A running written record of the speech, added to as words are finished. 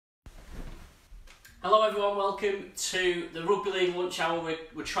Hello everyone, welcome to the Rugby League Lunch Hour.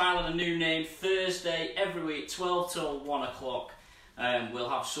 We're trialling a new name. Thursday every week, 12 till 1 o'clock. We'll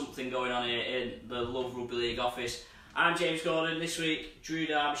have something going on here in the Love Rugby League office. I'm James Gordon. This week, Drew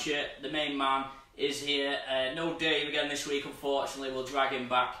Derbyshire, the main man, is here. No Dave again this week, unfortunately. We'll drag him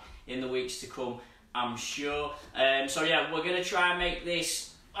back in the weeks to come, I'm sure. So yeah, we're going to try and make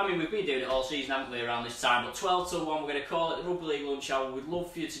this... I mean, we've been doing it all season, haven't we, around this time, but 12 till 1, we're going to call it the Rugby League Lunch Hour. We'd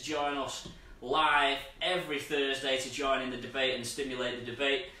love for you to join us live every Thursday to join in the debate and stimulate the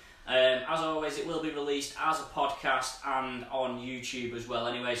debate. As always, it will be released as a podcast and on YouTube as well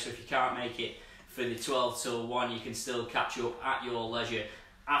anyway, so if you can't make it for the 12 till 1, you can still catch up at your leisure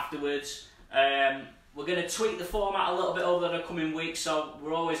afterwards. We're going to tweak the format a little bit over the coming weeks, so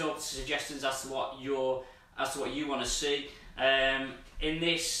we're always open to suggestions as to what you want to see. In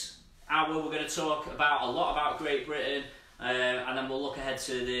this hour, we're going to talk a lot about Great Britain, and then we'll look ahead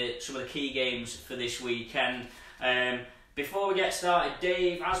to some of the key games for this weekend. Before we get started,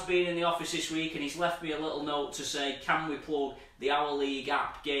 Dave has been in the office this week and he's left me a little note to say, can we plug the Our League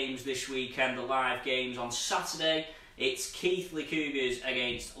app games this weekend, the live games on Saturday? It's Keighley Cougars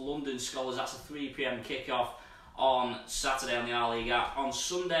against London Scholars. That's a 3 PM kickoff on Saturday on the Our League app. On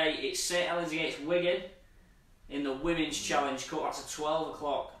Sunday, it's St Helens against Wigan in the Women's Challenge Cup. That's a 12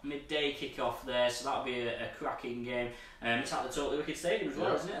 o'clock midday kickoff there, so that'll be a cracking game. It's at the Totally Wicked Stadium as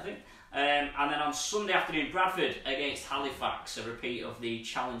well, isn't it, I think? And then on Sunday afternoon, Bradford against Halifax, a repeat of the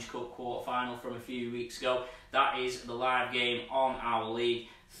Challenge Cup quarter-final from a few weeks ago. That is the live game on Our League.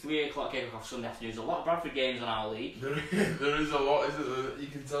 3 o'clock kickoff Sunday afternoon. There's a lot of Bradford games on Our League. There is a lot, isn't there? You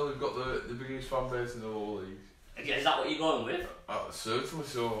can tell we've got the biggest fan base in the whole league. Is that what you're going with? Certainly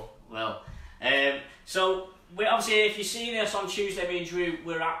so. Well, so... obviously, if you've seen us on Tuesday, me and Drew,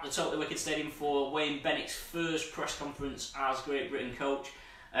 we're at the Totally Wicked Stadium for Wayne Bennett's first press conference as Great Britain coach.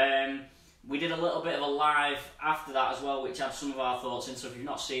 We did a little bit of a live after that as well, which had some of our thoughts in, so if you've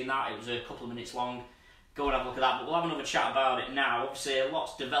not seen that, it was a couple of minutes long. Go and have a look at that, but we'll have another chat about it now. Obviously, a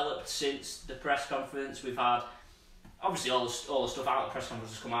lot's developed since the press conference. We've had, obviously, all the stuff out of the press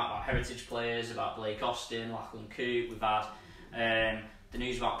conference has come out about heritage players, about Blake Austin, Lachlan Coote. We've had the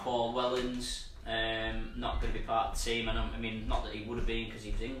news about Paul Wellens. Not going to be part of the team, and I mean, not that he would have been because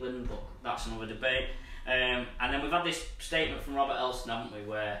he was England, but that's another debate. And then we've had this statement from Robert Elston, haven't we,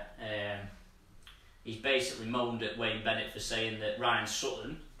 where he's basically moaned at Wayne Bennett for saying that Ryan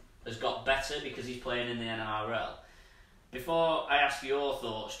Sutton has got better because he's playing in the NRL. Before I ask your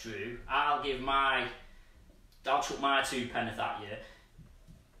thoughts, Drew, I'll chuck my 2 pence at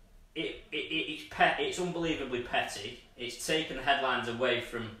you. It's unbelievably petty. It's taken the headlines away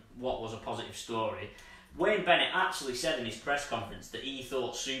from what was a positive story. Wayne Bennett actually said in his press conference that he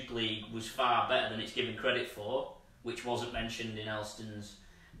thought Super League was far better than it's given credit for, which wasn't mentioned in Elston's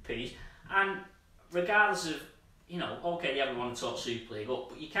piece. And regardless of, okay, yeah, we want to talk Super League up,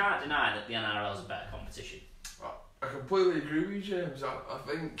 but you can't deny that the NRL is a better competition. I completely agree with you, James. I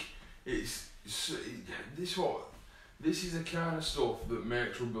think this is the kind of stuff that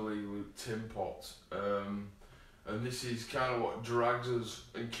makes Rugby League look tin pot. And this is kind of what drags us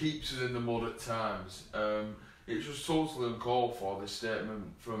and keeps us in the mud at times. It's just totally uncalled for, this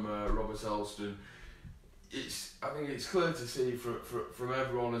statement from Robert Elston. I think it's clear to see from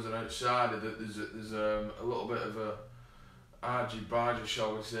everyone as an outsider that there's a little bit of a argy-bargy,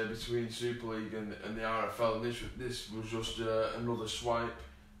 shall we say, between Super League and the RFL. And this was just another swipe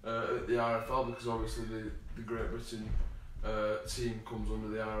at the RFL, because obviously the Great Britain team comes under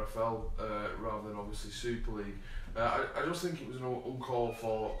the RFL rather than obviously Super League. I just think it was an uncalled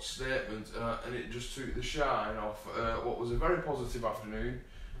for statement, and it just took the shine off what was a very positive afternoon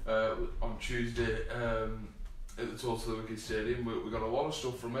on Tuesday at the Totally Wicked Stadium. We got a lot of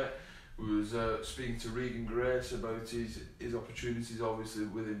stuff from it. We was speaking to Regan Grace about his opportunities, obviously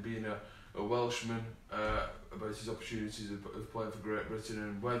with him being a Welshman, about his opportunities of playing for Great Britain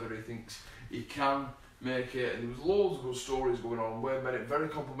and whether he thinks he can make it. And there was loads of good stories going on. Wayne Bennett, very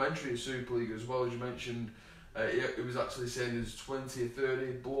complimentary of Super League as well, as you mentioned. He was actually saying there's 20 or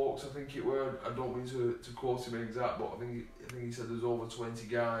 30 blokes, I think it were. I don't mean to quote him exact, but I think he said there's over 20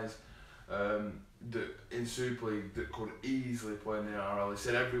 guys that in Super League that could easily play in the NRL. He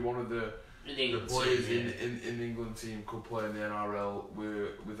said every one of the players in the England team could play in the NRL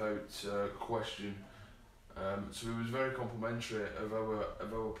without question. So he was very complimentary of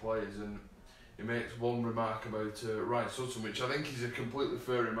our players, and he makes one remark about Ryan Sutton, which I think is a completely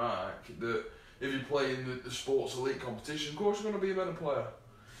fair remark, that if you play in the sports elite competition, of course you're going to be a better player.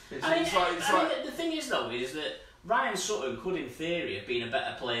 The thing is though, is that Ryan Sutton could in theory have been a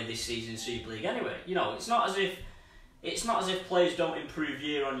better player this season in Super League anyway. It's not as if it's not as if players don't improve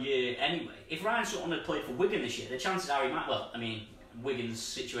year on year anyway. If Ryan Sutton had played for Wigan this year, the chances are he might, well, I mean, Wigan's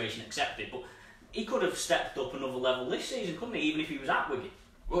situation accepted, but he could have stepped up another level this season, couldn't he, even if he was at Wigan?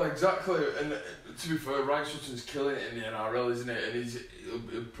 Well, exactly, and to be fair, Ryan Sutton's killing it in the NRL, isn't it?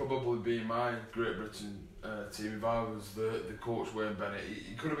 And he'll probably be my Great Britain team if I was the coach, Wayne Bennett.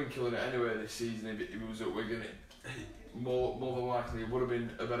 He could have been killing it anyway this season if he was at Wigan. More than likely, he would have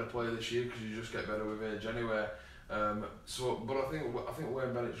been a better player this year because you just get better with age anyway. But I think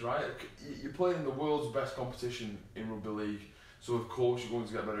Wayne Bennett's right. You're playing in the world's best competition in rugby league, so of course you're going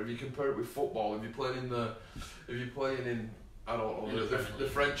to get better. If you compare it with football, if you're playing in I don't know the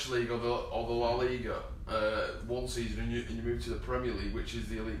French league or the La Liga one season and you move to the Premier League, which is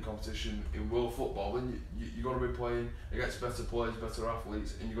the elite competition in world football, then you're going to be playing against better players, better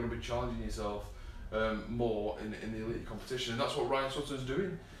athletes, and you're going to be challenging yourself more in the elite competition, and that's what Ryan Sutton's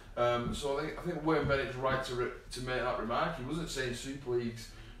doing. So I think Wayne Bennett's right to make that remark. He wasn't saying Super League's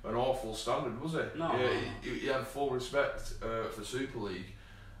an awful standard, was he? No. He had full respect for Super League.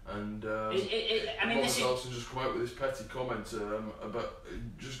 And I mean, Robert Elson just come out with this petty comment about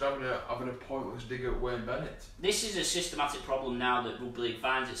just having a pointless dig at Wayne Bennett. This is a systematic problem now that rugby league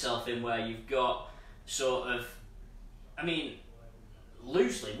finds itself in, where you've got sort of, I mean,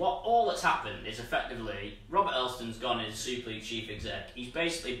 loosely, all that's happened is effectively Robert Elston's gone as Super League chief exec. He's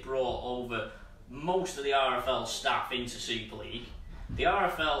basically brought over most of the RFL staff into Super League. The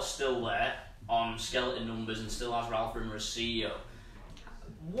RFL's still there on skeleton numbers and still has Ralph Rimmer as CEO.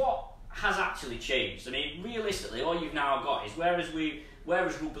 What has actually changed? I mean, realistically, all you've now got is whereas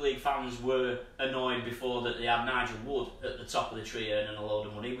rugby league fans were annoyed before that they had Nigel Wood at the top of the tree earning a load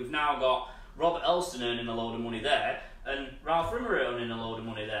of money, we've now got Robert Elston earning a load of money there and Ralph Rimmer earning a load of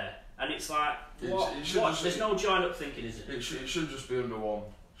money there. And it's like, there's no joined up thinking, is it? It should just be under one,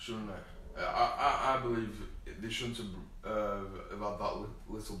 shouldn't it? I believe they shouldn't have had that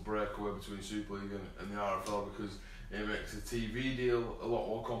little breakaway between Super League and the RFL, because it makes the TV deal a lot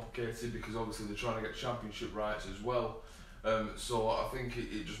more complicated, because obviously they're trying to get championship rights as well. So I think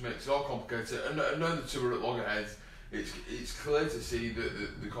it just makes it all complicated. And now the two are at loggerheads, it's clear to see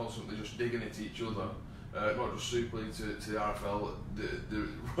that they're constantly just digging at each other. Not just Super League to the RFL,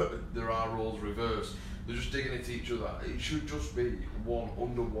 there are roles reversed. They're just digging at each other. It should just be one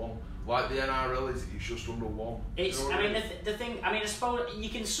under one. Like the NRL is, it's just under one. It's, I mean, the thing, I mean, I suppose you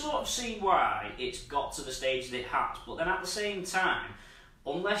can sort of see why it's got to the stage that it has, but then at the same time,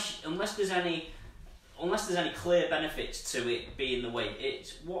 unless there's any clear benefits to it being the way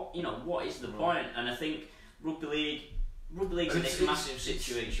it's, what is the point? And I think rugby league's in this massive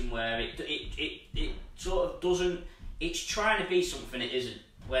situation where it sort of doesn't, it's trying to be something it isn't,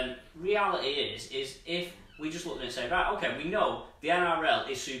 when reality is if we just look at it and say, right, okay, we know the NRL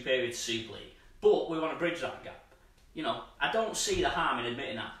is superior to Super League, but we want to bridge that gap. I don't see the harm in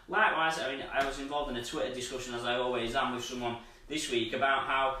admitting that. Likewise, I mean, I was involved in a Twitter discussion, as I always am, with someone this week about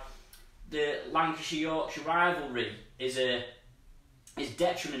how the Lancashire-Yorkshire rivalry is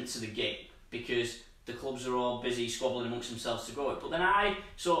detriment to the game, because the clubs are all busy squabbling amongst themselves to grow it. But then I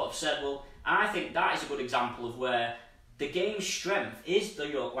sort of said, well, I think that is a good example of where the game's strength is the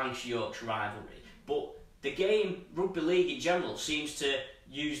Lancashire-Yorkshire rivalry, but the game, rugby league in general, seems to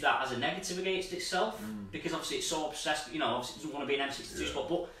use that as a negative against itself, because obviously it's so obsessed, obviously it doesn't want to be an M62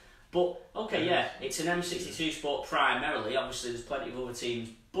 sport, but okay, yeah, it's an M62 sport primarily, obviously there's plenty of other teams,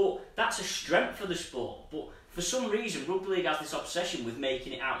 but that's a strength for the sport. But for some reason, rugby league has this obsession with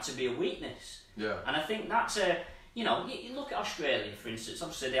making it out to be a weakness. Yeah. And I think that's you look at Australia, for instance,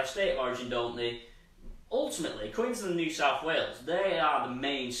 obviously they have state of origin, don't they? Ultimately, Queensland and New South Wales, they are the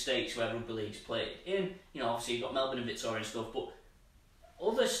main states where rugby league's played. Obviously you've got Melbourne and Victoria and stuff, but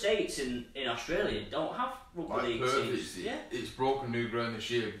other states in Australia don't have rugby league teams. It's broken new ground this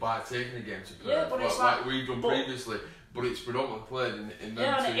year by taking a game to Perth, yeah, but it's like we've done previously, but it's predominantly played in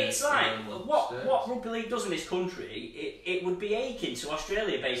them and it's like, states. What rugby league does in this country, it would be akin to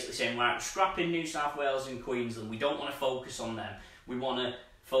Australia basically saying, right, scrapping New South Wales and Queensland, we don't want to focus on them, we want to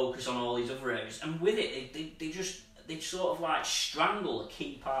focus on all these other areas, and with it they sort of like strangle a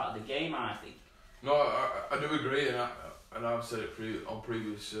key part of the game, I think. No, I do agree, and I've said it on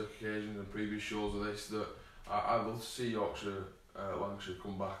previous occasions and previous shows of this, that I'd love to see Yorkshire, Lancashire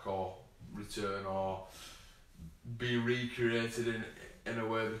come back or return or be recreated in a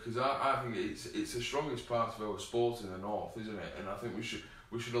way, because I think it's the strongest part of our sport in the north, isn't it? And I think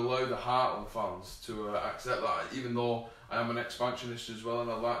we should allow the Heartland fans to accept that, even though I am an expansionist as well, and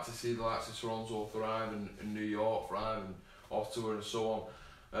I'd like to see the likes of Toronto thrive and New York thrive and Ottawa and so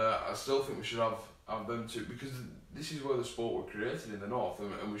on. I still think we should have them too, because this is where the sport was created in the north,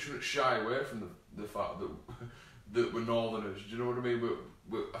 and we shouldn't shy away from the fact that that were Northerners. Do you know what I mean?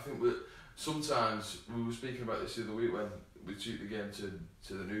 I think sometimes we were speaking about this the other week when we took the game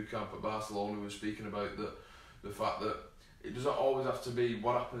to the new camp at Barcelona. We were speaking about the fact that it doesn't always have to be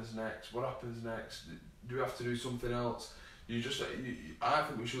what happens next. What happens next? Do we have to do something else? I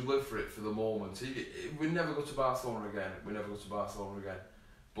think we should live for it for the moment. We never go to Barcelona again.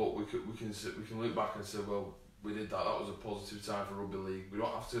 But we can look back and say, well, we did that. That was a positive time for rugby league. We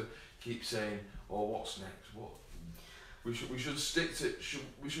don't have to keep saying, oh, what's next? What? We should stick to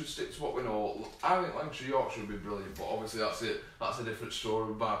what we know. I think Lancashire Yorkshire would be brilliant, but obviously that's a different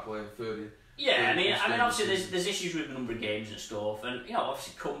story by playing 30. Yeah, I mean, obviously there's issues with the number of games and stuff, and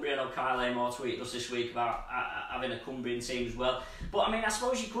obviously Cumbria. I know Kyle Amor tweeted us this week about having a Cumbrian team as well. But I mean, I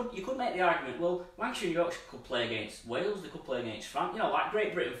suppose you could make the argument. Well, Lancashire and Yorkshire could play against Wales. They could play against France. Like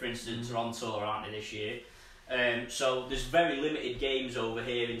Great Britain, for instance, are on tour, aren't they, this year? So there's very limited games over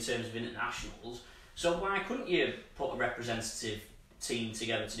here in terms of internationals. So why couldn't you put a representative team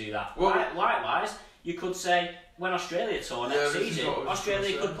together to do that? Well, likewise, you could say when Australia tour next season,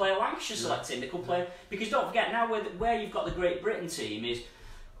 Australia could play a Lancashire select team. They could play, because don't forget now where you've got the Great Britain team is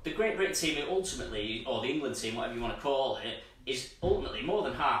the Great Britain team ultimately, or the England team, whatever you want to call it, is ultimately more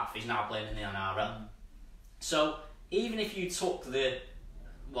than half is now playing in the NRL. So even if you took the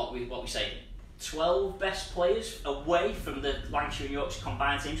what we say 12 best players away from the Lancashire and Yorkshire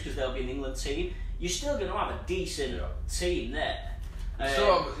combined teams because they'll be an England team, you're still going to have a decent team there.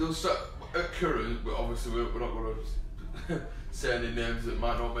 You'll start at current, but obviously we're not going to say any names that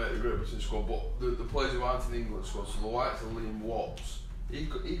might not make the Great Britain squad, but the players who aren't in the England squad, so the likes of Liam Watts, he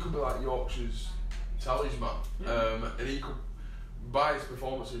could be like Yorkshire's talisman, and he could, by his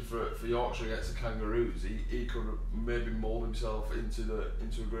performances for Yorkshire against the Kangaroos, he could maybe mould himself into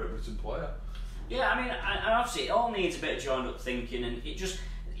a Great Britain player. Yeah, I mean, and obviously it all needs a bit of joined up thinking, and it just,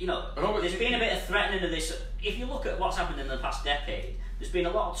 there's been a bit of threatening of this. If you look at what's happened in the past decade, there's been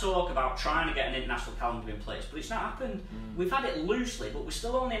a lot of talk about trying to get an international calendar in place, but it's not happened. We've had it loosely, but we're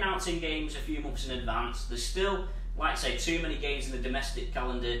still only announcing games a few months in advance. There's still, like I say, too many games in the domestic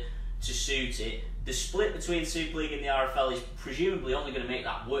calendar to suit it. The split between Super League and the RFL is presumably only going to make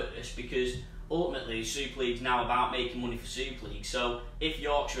that worse, because ultimately Super League's now about making money for Super League. So if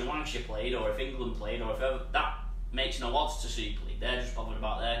Yorkshire and Lancashire played, or if England played, or if ever, that makes no odds to Super League. They're just bothered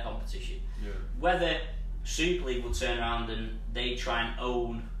about their competition. Yeah. Whether Super League will turn around and they try and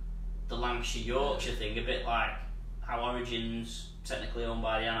own the Lancashire Yorkshire thing, a bit like how Origin's technically owned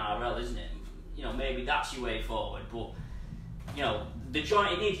by the NRL, isn't it? Maybe that's your way forward, but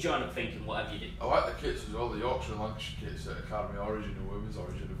it needs joint up thinking, whatever you do. I like the kits as well. The Yorkshire and Lancashire kits at Academy Origin and Women's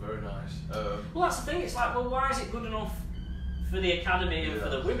Origin are very nice. Well, that's the thing. It's like, well, why is it good enough for the academy and for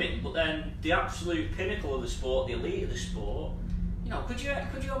the women, but then the absolute pinnacle of the sport, the elite of the sport? Could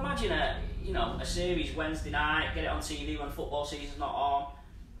you imagine a series Wednesday night, get it on TV when football season's not on?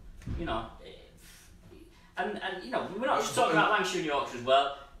 And we're not just talking about Lancashire and Yorkshire as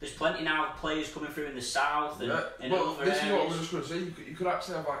well. There's plenty now of players coming through in the south and other areas. This is what I was just going to say. You could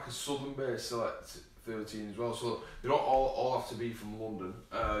actually have like a southern-based select 13 as well. So they don't all have to be from London.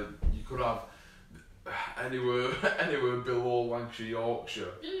 You could have anywhere below Lancashire,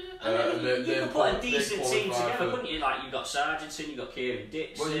 Yorkshire. You could put a decent team together, couldn't you? Like you've got Sargentson, you've got Kieran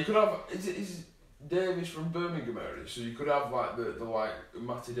Dixon. Well, you could have. Is Davis from Birmingham area? So you could have like the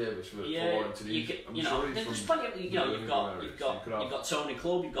Matty Davis for Warrington. There's plenty of you've got Tony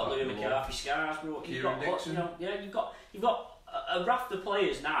Clubb, you've got Louis McCarthy, Scarsbrook, Kieran Dixon. You've got a raft of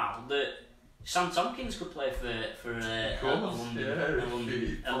players now that Sam Tompkins could play for a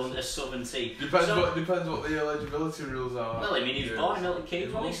southern team. Depends what the eligibility rules are. Well, I mean, he was born in Milton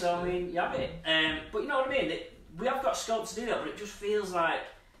Keynes, wasn't he? So I mean, you have it. But you know what I mean? We have got scope to do that, but it just feels like,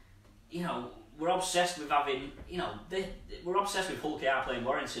 we're obsessed with having, we're obsessed with Hull KR playing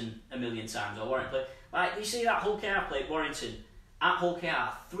Warrington a million times, or Warrington play. Like, you see that Hull KR played Warrington at Hull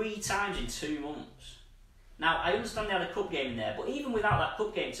KR 3 times in 2 months. Now, I understand they had a cup game in there, but even without that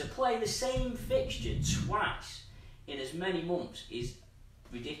cup game, to play the same fixture twice in as many months is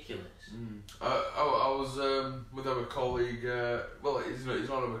ridiculous. I was with our colleague, he's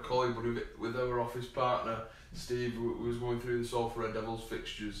not our colleague, but with our office partner, Steve, who was going through the Salford Red Devils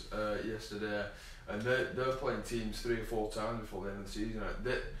fixtures yesterday, and they're playing teams 3 or 4 times before the end of the season.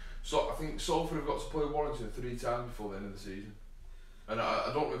 So I think Salford have got to play Warrington 3 times before the end of the season, and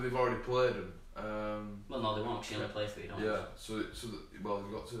I don't know if they've already played them. Well, no, they won't. She only play 3, don't they? Yeah, well,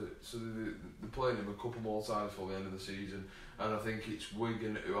 they've got to. So they're playing him a couple more times before the end of the season, and I think it's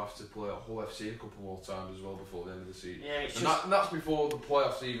Wigan who have to play Hull FC a couple more times as well before the end of the season. Yeah, and that's before the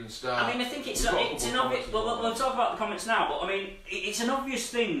playoffs even start. I mean, I think it's an obvious. Well, we'll talk about the comments now, but I mean, it's an obvious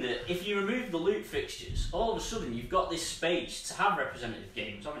thing that if you remove the Luke fixtures, all of a sudden you've got this space to have representative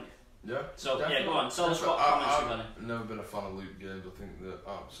games, haven't you? Yeah. So definitely. Yeah, go on. Tell us what comments you've got. I've never been a fan of Luke games. I think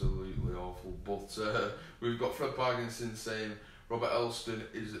they're absolutely awful. But we've got Fred Parkinson saying Robert Elston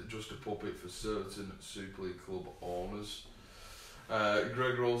is just a puppet for certain Super League club owners.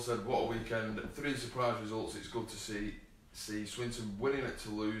 Greg Roll said, "What a weekend! 3 surprise results. It's good to see Swinton winning at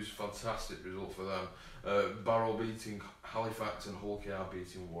Toulouse. Fantastic result for them. Barrow beating Halifax and Hull KR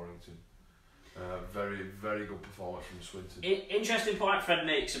beating Warrington." Very, very good performance from Swinton. Interesting point Fred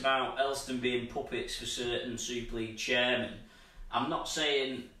makes about Elston being puppets for certain Super League chairmen. I'm not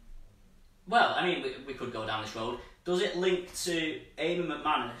saying... Well, I mean, we could go down this road. Does it link to Eamon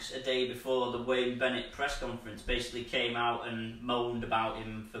McManus a day before the Wayne Bennett press conference basically came out and moaned about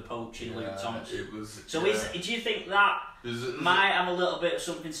him for poaching Luke Thompson? It was... So do you think that might have a little bit of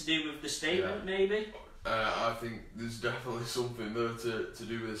something to do with the statement, maybe? I think there's definitely something there to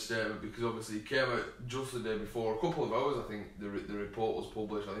do with the statement, because obviously it came out just the day before, a couple of hours. I think the report was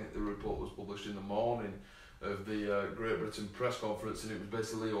published. I think the report was published in the morning of the Great Britain press conference, and it was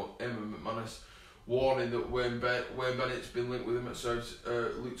basically Eamon McManus warning that Wayne Bennett's been linked with him at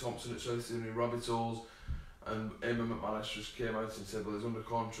Luke Thompson at South Sydney Rabbit Holes, and Eamon McManus just came out and said, well, he's under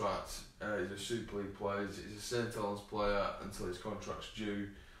contract, he's a Super League player, he's a St Helens player until his contract's due.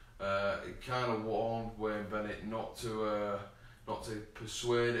 It kind of warned Wayne Bennett not to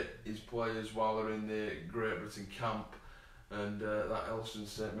persuade his players while they're in the Great Britain camp, and that Elston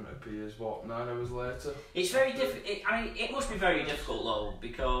statement appears 9 hours later. It's very difficult. I mean, it must be very difficult though,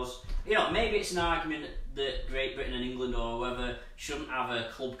 because maybe it's an argument that Great Britain and England or whoever shouldn't have a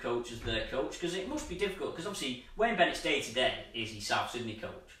club coach as their coach, because it must be difficult. Because obviously Wayne Bennett's day to day is his South Sydney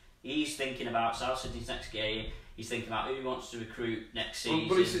coach. He's thinking about South Sydney's next game. He's thinking about who he wants to recruit next season.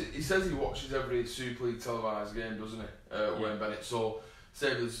 But he says he watches every Super League televised game, doesn't he, Wayne Bennett? So,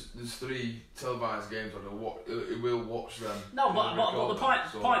 say there's 3 televised games on it, he will watch them. No, but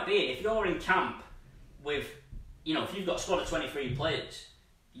the point being, if you're in camp with, if you've got a squad of 23 players,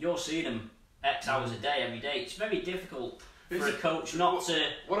 you're seeing them X hours a day, every day. It's very difficult for a coach not to...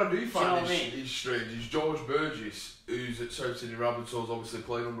 What I do find is strange is George Burgess, who's at South Sydney Rabbit Holes, obviously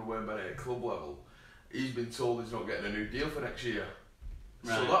playing under Wayne Bennett at club level. He's been told he's not getting a new deal for next year.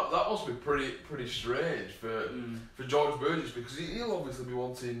 Right. So that must be pretty strange for George Burgess, because he'll obviously be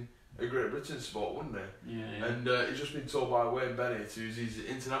wanting a Great Britain spot, wouldn't he? Yeah. And he's just been told by Wayne Bennett, who's his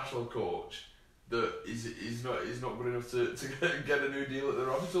international coach, that he's not good enough to get a new deal at the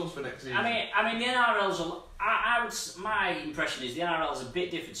Rabbit Holes for next season. I mean the NRL's my impression is the NRL's a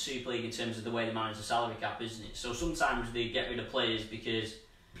bit different to Super League in terms of the way they manage the salary cap, isn't it? So sometimes they get rid of players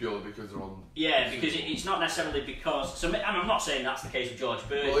purely because they're on... Yeah, because it's not necessarily because... So I'm not saying that's the case with George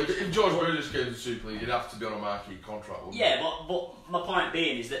Burgess. Well, if George Burgess came to Super League, he'd have to be on a marquee contract, wouldn't he? Yeah, but my point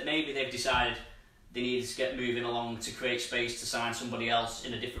being is that maybe they've decided they need to get moving along to create space to sign somebody else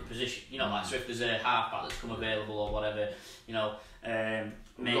in a different position. Like so if there's a halfback that's come available or whatever,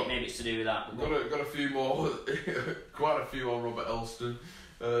 maybe it's to do with that. Got a few more, quite a few on Robert Elston.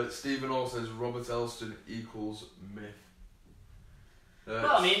 Stephen Orr says Robert Elston equals myth.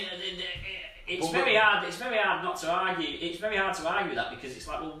 Well, I mean, it's very hard. It's very hard not to argue. It's very hard to argue that, because it's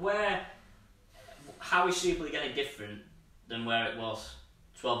like, well, how is Super League any different than where it was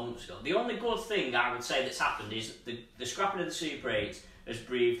 12 months ago? The only good thing I would say that's happened is the scrapping of the Super 8 has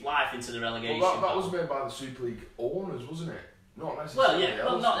breathed life into the relegation. Well, that was made by the Super League owners, wasn't it? Not necessarily.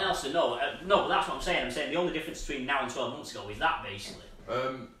 Not Elston. No, but that's what I'm saying. I'm saying the only difference between now and 12 months ago is that, basically.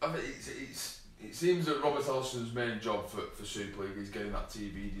 I think it seems that Robert Elston's main job for Super League is getting that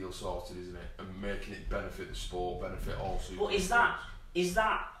TV deal sorted, isn't it? And making it benefit the sport, benefit all Super League. But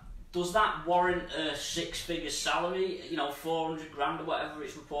does that warrant a 6-figure salary? 400 grand or whatever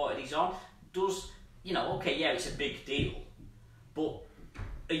it's reported he's on. It's a big deal, but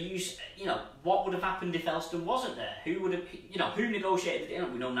what would have happened if Elston wasn't there? Who would have? Who negotiated the deal?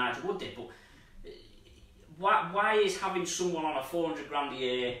 We know Nigel Wood did, but. Why is having someone on a 400 grand a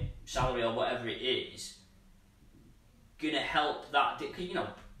year salary or whatever it is going to help that? Because,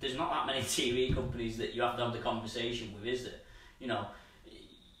 there's not that many TV companies that you have to have the conversation with, is there?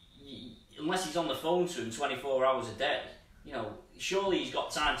 Unless he's on the phone to him 24 hours a day, surely he's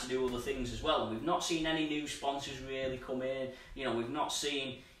got time to do other things as well. And we've not seen any new sponsors really come in. We've not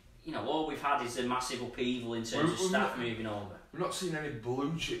seen... you know, all we've had is a massive upheaval in terms of staff moving over. We've not seen any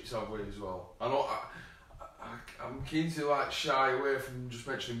blue chips, have we, as well? I know I'm keen to like shy away from just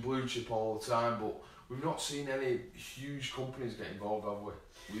mentioning blue chip all the time, but we've not seen any huge companies get involved, have we?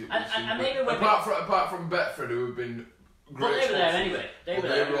 And maybe apart from Betfred, who have been great. Well, they were there anyway. They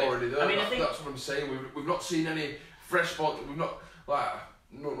were already there. I mean, that's what I'm saying. We've not seen any fresh sponsors. We've not, like,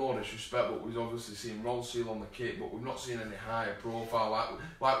 no disrespect, but we've obviously seen Ron Seal on the kit, but we've not seen any higher profile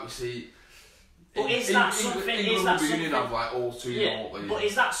like we see. But is that something? Have like all two, yeah. But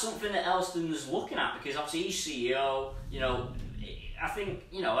is that something that Elston's looking at? Because obviously he's CEO. You know, I think,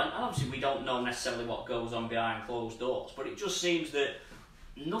 you know, and obviously we don't know necessarily what goes on behind closed doors, but it just seems that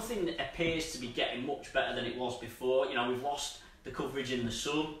nothing appears to be getting much better than it was before. You know, we've lost the coverage in the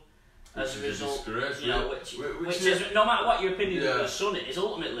Sun as a result. You know, which is, no matter what your opinion of the Sun is,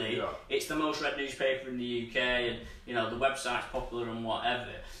 ultimately it's the most read newspaper in the UK, and you know the website's popular and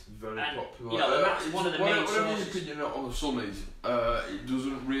whatever. Very popular. You know, that's one of the main sources. Whatever your opinion on the Sun is, it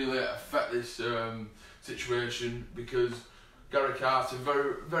doesn't really affect this situation, because Gary Carter,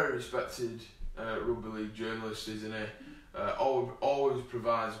 very respected rugby league journalist, isn't he? Always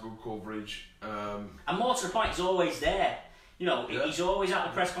provides good coverage. And more to the point, he's always there. You know, he's always at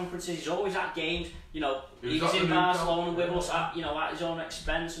the press conferences, he's always at games. You know, he was in Barcelona with us at his own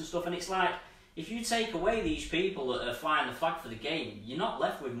expense and stuff. And it's like, if you take away these people that are flying the flag for the game, you're not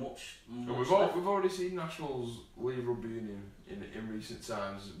left with much we've already seen nationals leave rugby union in recent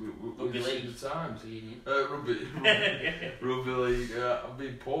times. We've seen the times. Rugby league. I've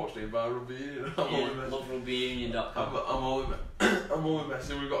been poached here by rugby union. Love rugbyunion.com. I'm only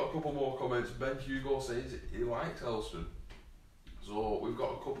messing. We've got a couple more comments. Ben Hugo says he likes Elston. So we've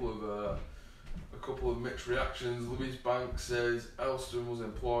got a couple of mixed reactions. Louise Banks says Elston was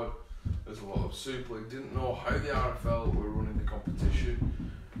employed as a lot of Super League, didn't know how the RFL were running the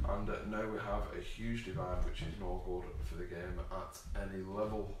competition, and now we have a huge divide, which is no good for the game at any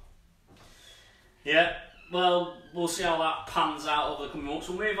level. Yeah, well, we'll see how that pans out over the coming months.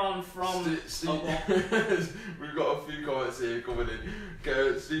 We'll move on from... We've got a few comments here coming in.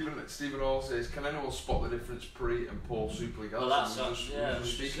 Stephen Hall says, can anyone spot the difference pre and post Super League? Well, there's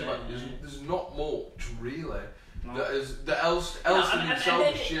not much, really. No. Elston himself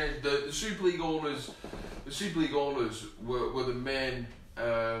has changed. The Super League owners, were the main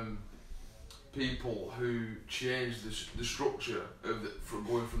people who changed the structure from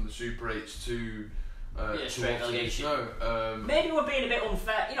going from the Super 8s to straight relegation. No, maybe we're being a bit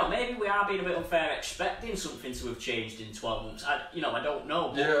unfair. You know, maybe we are being a bit unfair expecting something to have changed in 12 months. I don't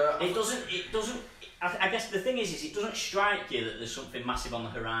know. But it doesn't. I guess the thing is it doesn't strike you that there's something massive on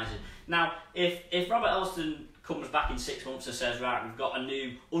the horizon. Now, if Robert Elston comes back in 6 months and says, right, we've got a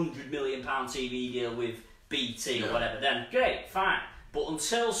new £100 million TV deal with BT or whatever, then great, fine. But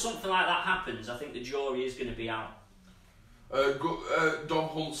until something like that happens, I think the jury is going to be out. Dom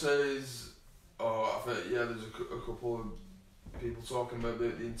Hunt says, I think, there's a couple of people talking about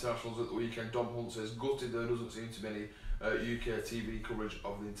the internationals at the weekend. Dom Hunt says, gutted there doesn't seem to be any UK TV coverage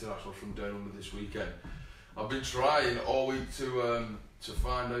of the internationals from down under this weekend. I've been trying all week to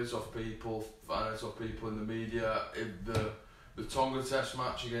find out of people in the media if the Tonga Test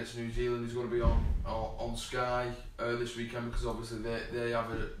match against New Zealand is going to be on Sky this weekend, because obviously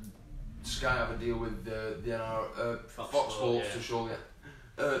Sky have a deal with the NRL, Fox Sports to show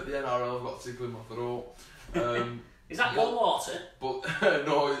the NRL have got a tickle in my throat. Is that your water? But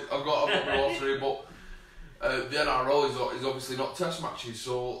no, I've got my water here. But the NRL is obviously not Test matches,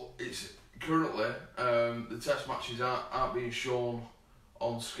 so it's currently the Test matches aren't being shown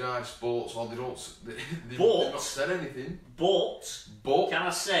on Sky Sports, or they've not said anything. But can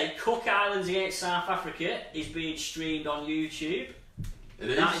I say, Cook Islands against South Africa is being streamed on YouTube. It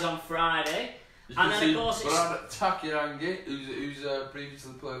is. That is on Friday. And then of course Brad Takirangi, who's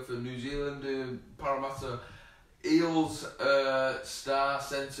previously played for New Zealand, Parramatta Eels, star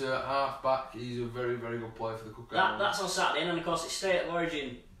centre, half back. He's a very, very good player for the Cook Islands. That's on Saturday, and then of course it's State of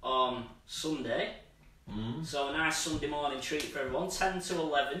Origin on Sunday. So a nice Sunday morning treat for everyone. 10 to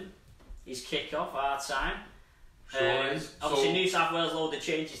 11 is kick-off, our time. Obviously New South Wales load the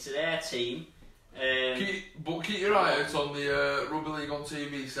changes to their team. Keep your eye out on the Rugby League on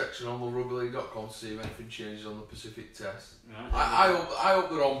TV section on the rugbyleague.com to see if anything changes on the Pacific Test. Right, I hope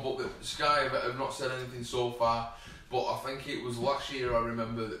they're on, but Sky have not said anything so far. But I think it was last year, I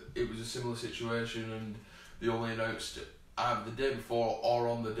remember that it was a similar situation, and they only announced either the day before or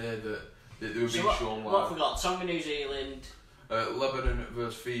on the day that they were being shown live. What have we got? Tonga, New Zealand, Lebanon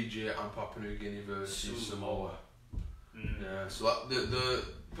versus Fiji, and Papua New Guinea versus Samoa. Yeah, so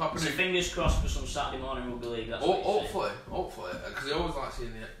So fingers crossed for some Saturday morning rugby league. That's hopefully, because I always like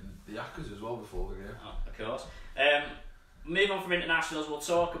seeing the Yakkers as well before the game. Oh, of course. Move on from internationals, we'll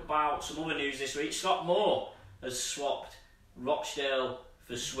talk about some other news this week. Scott Moore has swapped Rochdale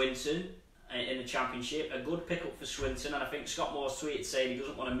for Swinton in the Championship. A good pick-up for Swinton, and I think Scott Moore's tweeted saying he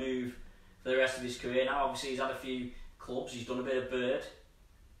doesn't want to move for the rest of his career. Now, obviously, he's had a few clubs, he's done a bit of bird.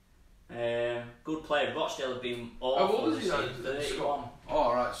 Good player. Rochdale have been awful. How old is he now? 31.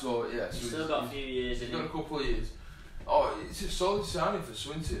 Oh, right, so yeah. So He's still got a few years in him. He's got a couple of years. Oh, it's a solid signing for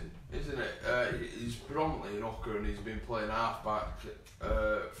Swinton, isn't it? He's predominantly an hooker and he's been playing half-back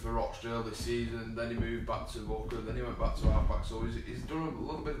for Rochdale this season. Then he moved back to hooker, then he went back to half-back. So he's done a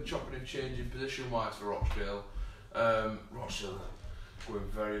little bit of chopping and changing position-wise for Rochdale. Rochdale going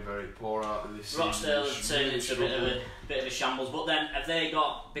very, very poor out of this season. Rochdale have turned into a bit of a shambles, but then have they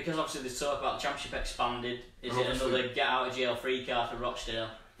got, because obviously there's talk about the Championship expanded, is it another get out of jail free card for Rochdale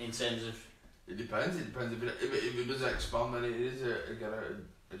in terms of? It depends. If it does expand, then it is a get out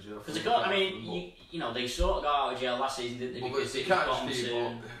of jail free card. Because I mean, you know, they sort of got out of jail last season, didn't they? Well, because they can't just keep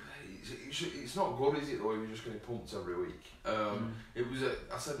on. It's not good, is it, though, if you're just getting pumped every week. It was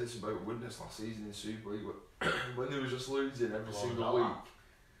I said this about Widnes last season in Super League, when they were just losing every single week.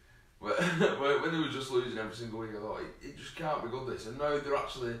 When they were just losing every single week, I thought, it just can't be good, this. And now they're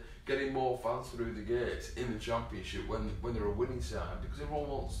actually getting more fans through the gates in the Championship when they're a winning side, because everyone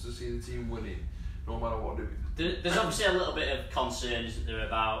wants to see the team winning, no matter what they do. There's obviously a little bit of concern, isn't there,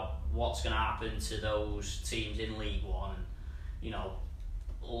 about what's going to happen to those teams in League One. You know,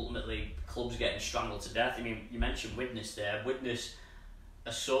 ultimately clubs getting strangled to death. I mean, you mentioned Widnes there. Widnes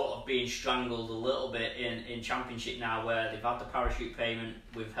are sort of being strangled a little bit in Championship now, where they've had the parachute payment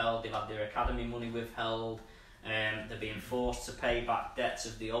withheld, they've had their academy money withheld, they're being forced to pay back debts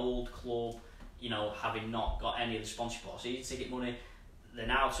of the old club, you know, having not got any of the sponsorship or season ticket money. They're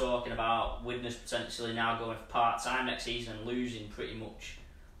now talking about Widnes potentially now going for part-time next season and losing pretty much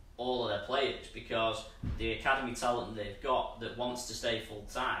all of their players, because the academy talent they've got that wants to stay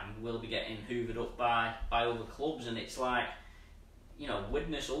full-time will be getting hoovered up by other clubs. And it's like, you know,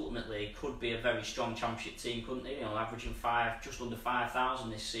 Widnes ultimately could be a very strong Championship team, couldn't they? You know, averaging just under 5,000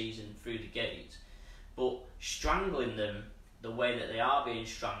 this season through the gate. But strangling them the way that they are being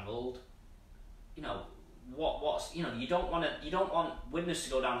strangled, you know, what's you know, you don't want Widnes to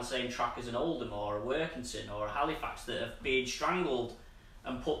go down the same track as an Oldham or a Workington or a Halifax that have been strangled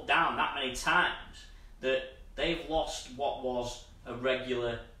and put down that many times that they've lost what was a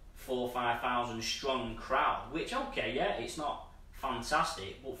regular 4,000 or 5,000 strong crowd. Which, okay, yeah, it's not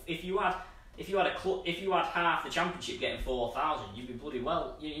fantastic, but if you had half the Championship getting 4,000, you'd be bloody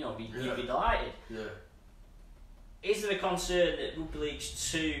well, you'd be delighted. Yeah. Is there a concern that Rugby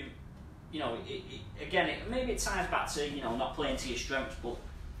League's too, you know, maybe it ties back to, you know, not playing to your strengths, but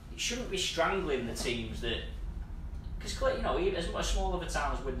it shouldn't be strangling the teams that, because, you know, as much small of a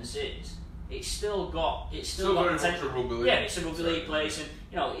town as Widnes is, it's still got very much a rugby league. Yeah, it's a rugby league place, and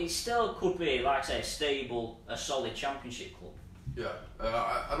you know, it still could be, like I say, a stable, a solid Championship club. Yeah,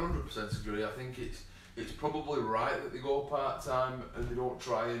 I 100% agree. I think it's probably right that they go part-time and they don't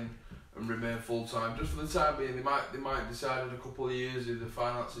try and remain full-time. Just for the time being, they might decide in a couple of years, if the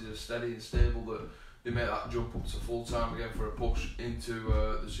finances are steady and stable, that they make that jump up to full-time again for a push into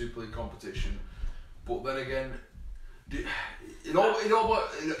the Super League competition. But then again, it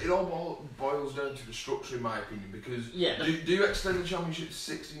all boils down to the structure, in my opinion, because do you extend the Championship to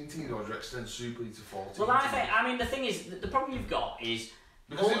 16 teams or do you extend Super League to 14 Well, I mean, the thing is, the problem you've got is,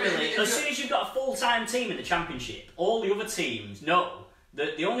 ultimately, as soon as you've got a full-time team in the Championship, all the other teams know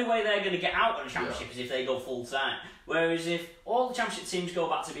that the only way they're going to get out of the Championship is if they go full-time. Whereas if all the Championship teams go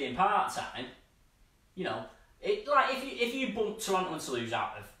back to being part-time, you know, if you bump Toronto and Toulouse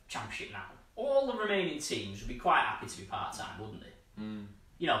out of Championship now, all the remaining teams would be quite happy to be part-time, wouldn't they?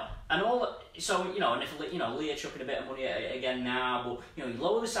 You know, and and if, you know, Leah chucking a bit of money again now, but, you know, you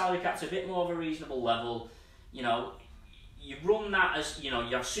lower the salary cap to a bit more of a reasonable level, you know, you run that as, you know,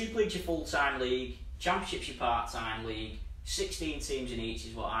 you have Super League your full-time league, Championship's your part-time league, 16 teams in each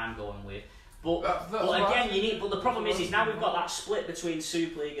is what I'm going with. But again, but the problem is now we've got that split between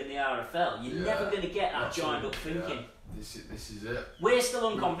Super League and the RFL. You're never going to get that joined up thinking. Yeah. This is it. We're still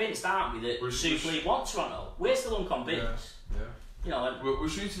unconvinced, aren't we, that Super League want Toronto? We're still unconvinced. Yeah. You know, we're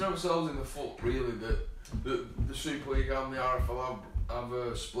shooting ourselves in the foot, really, that the Super League and the RFL have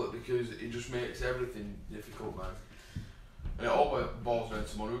a split, because it just makes everything difficult, man. And it all boils down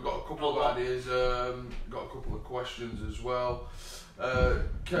to money. We've got a couple of ideas, got a couple of questions as well.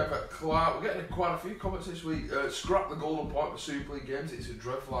 Kev Clark, we're getting quite a few comments this week. Scrap the golden point for Super League games, it's a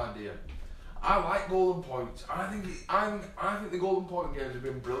dreadful idea. I like Golden Point. I think the Golden Point games have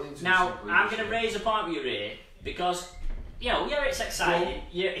been brilliant. Now, I'm going to raise a point with you here because, you know, yeah, it's exciting.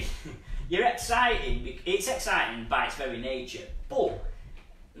 You're exciting. It's exciting by its very nature. But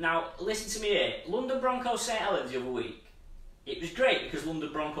now, listen to me here. London Broncos St Helens the other week. It was great because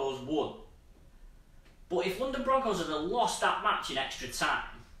London Broncos won. But if London Broncos had lost that match in extra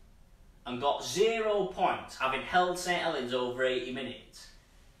time and got 0 points, having held St Helens over 80 minutes,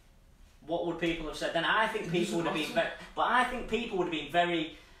 what would people have said then? I think people would have been very... But I think people would have been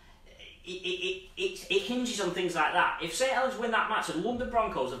very... It hinges on things like that. If St Helens win that match and London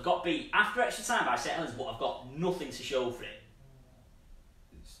Broncos have got beat after extra time by St Helens, but have got nothing to show for it.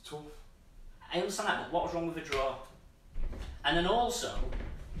 It's tough. I understand that, but what's wrong with a draw? And then also,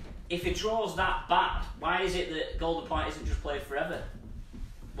 if a draw's that bad, why is it that Golden Point isn't just played forever?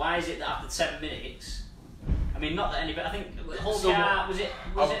 Why is it that after 10 minutes... I mean, not that anybody... I think was it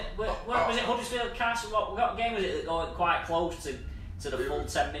Huddersfield Castle? What game was it that got quite close to the full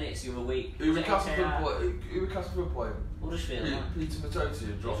 10 minutes the other week? Who was Castleford playing? Huddersfield, Peter Matoti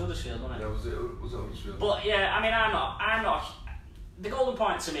it was Huddersfield, wasn't it? Yeah, was it Huddersfield? But yeah, I mean, I'm not... The Golden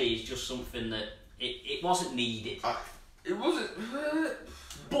Point to me is just something that it wasn't needed. It wasn't...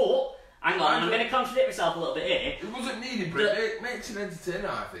 But... Hang on, I'm going to contradict myself a little bit here. It wasn't needed, but it makes it entertaining,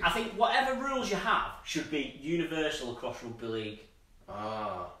 I think. I think whatever rules you have should be universal across rugby league.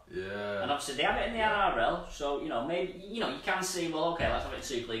 Ah, yeah. And obviously they have it in the NRL, so, you know, maybe, you know, you can see, well, okay, let's have it in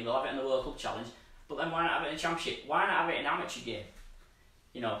Super League, we'll have it in the World Cup Challenge, but then why not have it in Championship? Why not have it in amateur game?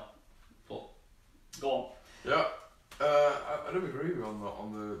 You know, but, go on. Yeah, I don't agree with you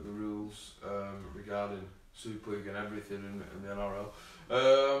on the rules regarding Super League and everything in the NRL.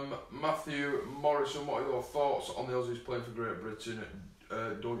 Matthew Morrison, what are your thoughts on the Aussies playing for Great Britain?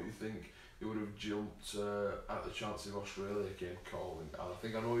 Don't you think they would have jumped at the chance of Australia game calling? I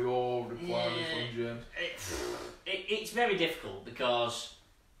think I know your reply on this one, James. It's very difficult because,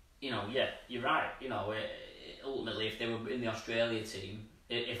 you know, yeah, you're right. You know, ultimately, if they were in the Australia team,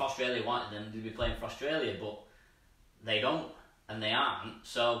 if Australia wanted them, they'd be playing for Australia, but they don't, and they aren't.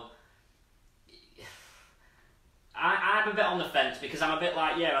 So I'm a bit on the fence because I'm a bit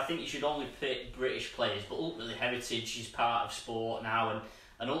like, yeah, I think you should only pick British players, but ultimately heritage is part of sport now,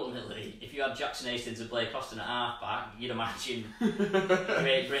 and ultimately, if you had Jackson Hastings and Blake Austin at half-back, you'd imagine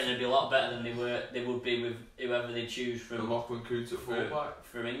Great Britain would be a lot better than they would be with whoever they choose from Lachlan Coote at full-back.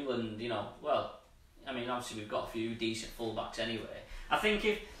 From England, you know. Well, I mean, obviously we've got a few decent full-backs anyway. I'm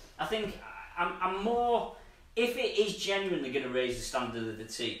more, if it is genuinely going to raise the standard of the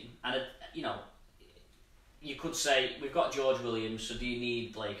team, and you know, you could say we've got George Williams, so do you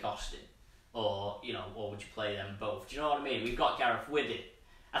need Blake Austin, or you know, or would you play them both? Do you know what I mean? We've got Gareth Whiddett.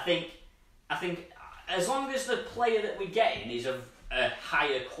 I think as long as the player that we're getting is of a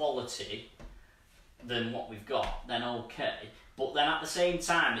higher quality than what we've got, then okay. But then at the same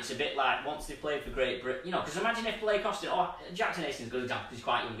time, it's a bit like once they play for Great Britain, you know, because imagine if Blake Austin or Jackson Hastings, a good example, because he's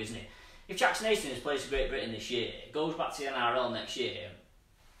quite young, isn't he? If Jackson Hastings plays for Great Britain this year, goes back to the NRL next year,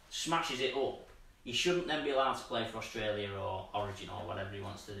 smashes it up, he shouldn't then be allowed to play for Australia or Origin or whatever he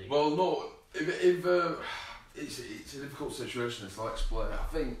wants to do. Well, no, if it's a difficult situation, as I'll explain. I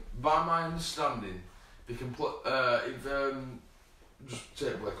think, by my understanding, they can play. Just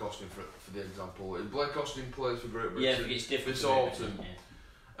take Blake Austin for the example. If Blake Austin plays for Great Britain this autumn,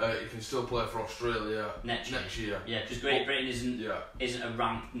 he can still play for Australia next year. Yeah, because Great Britain isn't a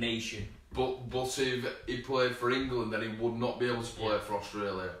ranked nation. But if he played for England, then he would not be able to play for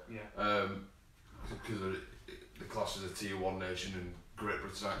Australia. Yeah. Because the class is a tier 1 nation and Great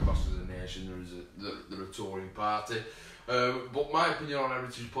Britain aren't classed as a nation. They're a touring party. But my opinion on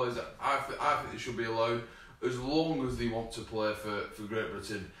heritage players, I think they should be allowed as long as they want to play for Great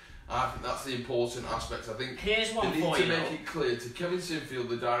Britain. I think that's the important aspect. I think here's one they need to make it clear to Kevin Sinfield,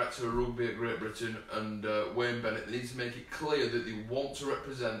 the director of rugby at Great Britain, and Wayne Bennett, they need to make it clear that they want to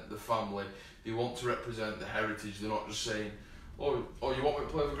represent the family, they want to represent the heritage. They're not just saying, oh, you want me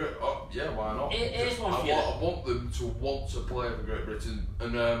to play for Great? Oh, yeah, why not? I want them to want to play for Great Britain.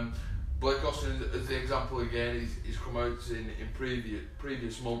 And Blake Austin, as the example again, he's come out in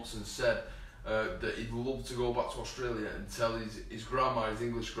previous months and said that he'd love to go back to Australia and tell his grandma, his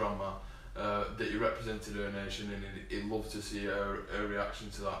English grandma, that he represented her nation, and he'd love to see her reaction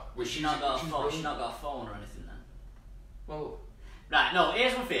to that. She's not got a phone or anything then? Well. Right, no,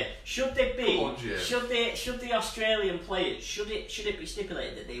 here's one for you. Should the Australian players, should it be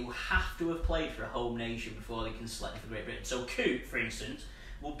stipulated that they have to have played for a home nation before they can select for Great Britain? So Coote, for instance,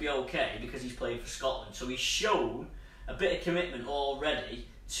 would be okay because he's played for Scotland. So he's shown a bit of commitment already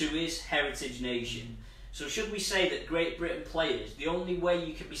to his heritage nation. So should we say that Great Britain players, the only way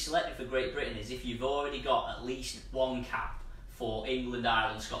you can be selected for Great Britain is if you've already got at least one cap for England,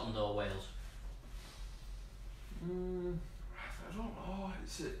 Ireland, Scotland or Wales? I don't know.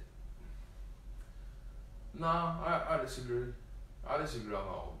 No, I disagree. I disagree on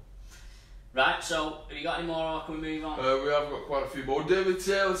that one. Right, so have you got any more or can we move on? We have got quite a few more. David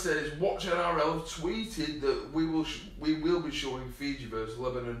Taylor says, Watch NRL tweeted that we will be showing Fiji versus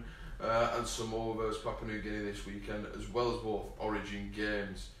Lebanon and Samoa versus Papua New Guinea this weekend, as well as both Origin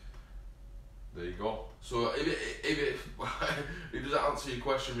games. There you go. So if it doesn't answer your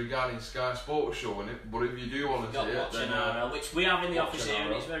question regarding Sky Sports showing it, but if you do want to see it, then NRL, which we have in the office here,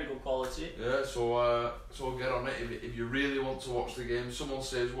 and it's very good quality. Yeah, so get on it if you really want to watch the game. Someone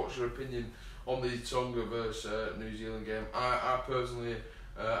says, what's your opinion on the Tonga versus New Zealand game? I personally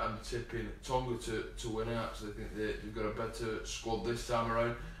am tipping Tonga to win it. I actually think they've got a better squad this time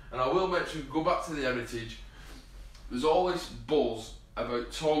around. And I will mention, go back to the Heritage. There's all this buzz about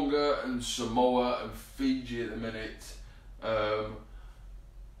Tonga and Samoa and Fiji at the minute,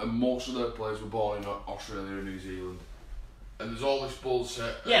 and most of their players were born in Australia and New Zealand. And there's all this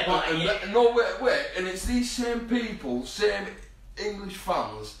bullshit. Yeah, no, wait, and it's these same people, same English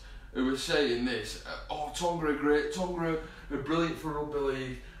fans who are saying this. Tonga are great, Tonga are brilliant for rugby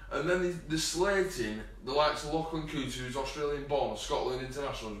league. And then they're slating the likes of Lachlan Coote, who's Australian born, Scotland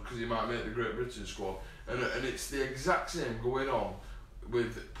international, because he might make the Great Britain squad. And it's the exact same going on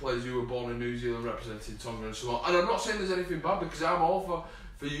with players who were born in New Zealand representing Tonga and so on. And I'm not saying there's anything bad, because I'm all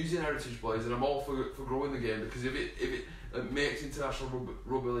for using heritage players, and I'm all for growing the game, because if it makes international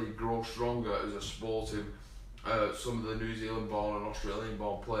rugby league grow stronger as a sport, some of the New Zealand born and Australian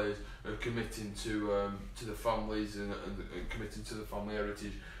born players are committing to the families and committing to the family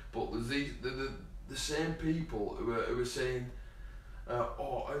heritage. But there's the same people who are saying,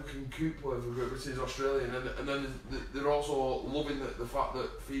 how can Coop play for Great Britain? He's Australian, and then they're also loving the fact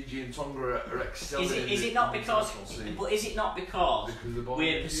that Fiji and Tonga are excelling. Is it not because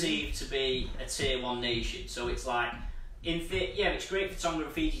we're perceived to be a tier 1 nation? So it's like, it's great for Tonga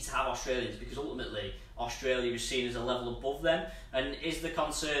and Fiji to have Australians, because ultimately Australia is seen as a level above them. And is the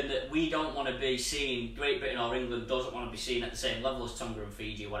concern that we don't want to be seen, Great Britain or England doesn't want to be seen at the same level as Tonga and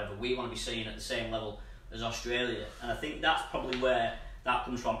Fiji or whatever, we want to be seen at the same level as Australia? And I think that's probably where that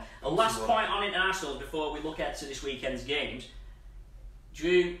comes from. A last point on internationals before we look ahead to this weekend's games.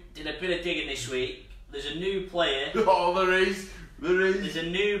 Drew did a bit of digging this week. There's a new player. Oh, there is. There's a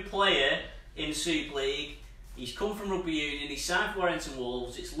new player in Super League. He's come from Rugby Union. He's signed for Warrington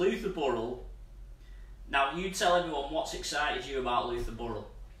Wolves. It's Luther Burrell. Now, you tell everyone what's excited you about Luther Burrell.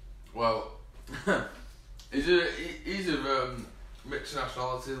 Well, he's of mixed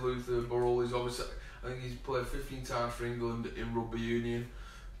nationality. Luther Burrell is obviously, I think he's played 15 times for England in Rugby Union,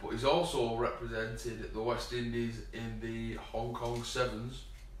 but he's also represented the West Indies in the Hong Kong Sevens.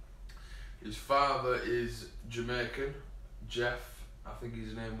 His father is Jamaican, Jeff, I think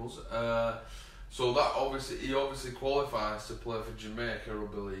his name was. So that he obviously qualifies to play for Jamaica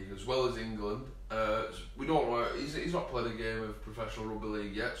Rugby League as well as England. We don't know. He's not played a game of professional rugby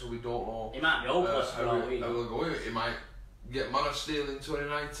league yet, so we don't know. He might be hopeless for all we know. How will go. He might get Man of Steel in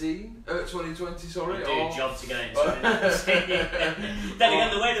 2020. Sorry. Do a job to get it in 2019. Then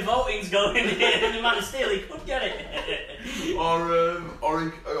again, the way the voting's going in the Man of Steel, he could get it. or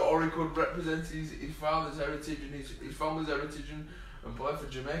he could represent his father's heritage and his family's heritage and play for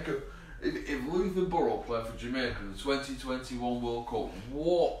Jamaica. If Luther Burrell played for Jamaica in the 2021 World Cup,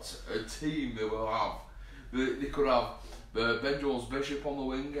 what a team they will have. They could have Ben Jones Bishop on the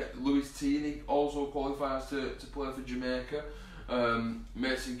wing, Louis Tini also qualifies to play for Jamaica,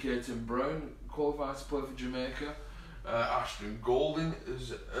 Mason Caton Brown qualifies to play for Jamaica, Ashton Golding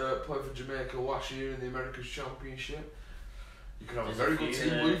has played for Jamaica last year in the America's Championship. You could have a very good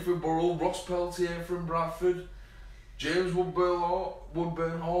team. Luther Burrell, Ross Peltier from Bradford, James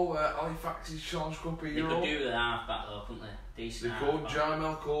Woodburn Hall, Halifax's Challenge Cup hero. They could do the half-back though, couldn't they? Decent half-back.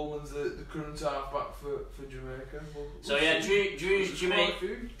 Jarmel Coleman's the current half-back for Jamaica. So yeah, Drew's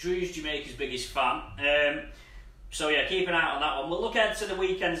Jamaica's biggest fan. So yeah, keep an eye on that one. We'll look ahead to the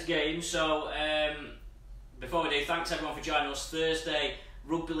weekend's game. So before we do, thanks everyone for joining us. Thursday,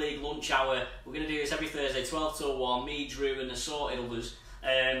 Rugby League lunch hour. We're going to do this every Thursday, 12 till 1. Me, Drew and assorted others.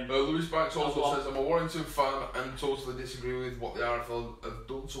 Lewis Banks also says, I'm a Warrington fan and totally disagree with what the RFL have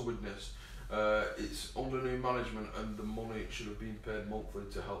done to Widnes. It's under new management and the money should have been paid monthly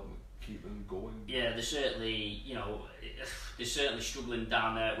to help them keep them going. Yeah, they're certainly, they're certainly struggling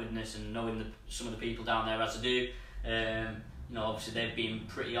down there at Widnes, and knowing some of the people down there as I do. Obviously they've been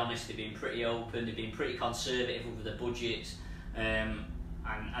pretty honest, they've been pretty open, they've been pretty conservative with their budgets. And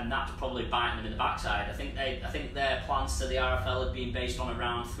and that's probably biting them in the backside. I think their plans to the RFL had been based on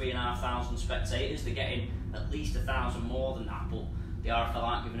around 3,500 spectators. They're getting at least 1,000 more than that, but the RFL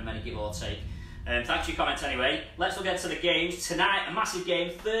aren't giving them any give or take. Thanks for your comments anyway. Let's look into the games tonight. A massive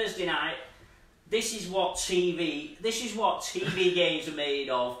game Thursday night. This is what TV games are made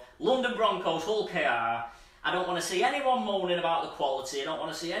of. London Broncos, Hull KR. I don't want to see anyone moaning about the quality. I don't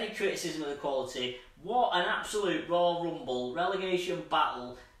want to see any criticism of the quality. What an absolute Royal Rumble, relegation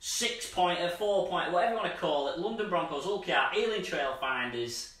battle, 6-pointer, 4-pointer, whatever you want to call it. London Broncos, Hull KR, Ealing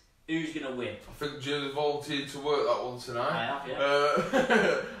Trailfinders. Who's going to win? I think James volunteered to work that one tonight. I have,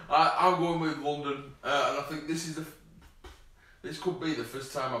 yeah. I'm going with London, and I think this could be the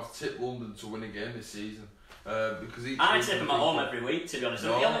first time I've tipped London to win a game this season. Because I tip them at home every week, to be honest.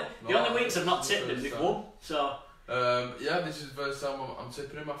 The only weeks I've not tipped them, they've won. So. Yeah, this is the first time I'm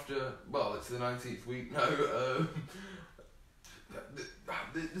tipping him after. Well, it's the 19th week now.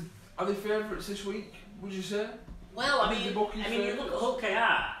 Are they favourites this week? Would you say? Well, I mean, you look at Hull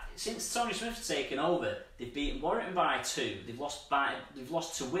KR. Since Tony Smith's taken over, they've beaten Warrington by 2. They've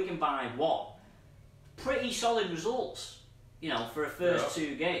lost to Wigan by 1. Pretty solid results, for a first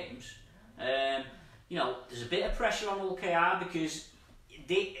 2 games. There's a bit of pressure on Hull KR because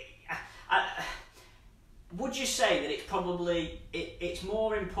would you say that it's probably it's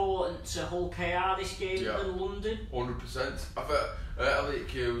more important to Hull KR this game than London? 100%. I bet Elliot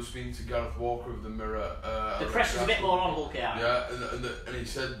Keir was speaking to Gareth Walker of the Mirror. The pressure's a bit more on Hull KR. Yeah, and he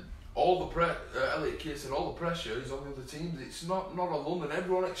said Elliot Keir said all the pressure is on the other teams. It's not on London.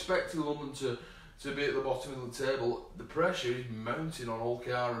 Everyone expected London to be at the bottom of the table. The pressure is mounting on Hull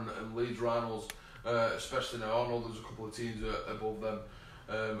KR and Leeds Rhinos, especially now. I know there's a couple of teams above them.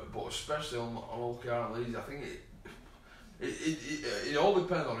 But especially on Hull KR and Leeds, I think it all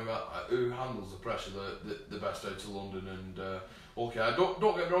depends on who handles the pressure the best out to London and Hull KR.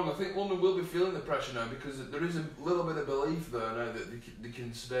 Don't get me wrong, I think London will be feeling the pressure now because there is a little bit of belief there now that they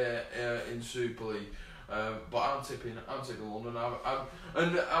can stay in Super League. But I'm tipping London.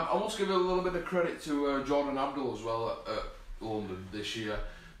 I must give a little bit of credit to Jordan Abdul as well at London this year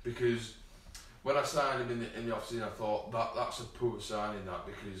because. When I signed him in the off-season, I thought that's a poor signing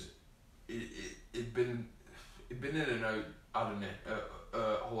because he'd been in and out, hadn't he, at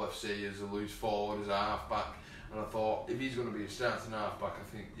Hull FC as a loose forward, as a half-back, and I thought if he's going to be a starting half-back, I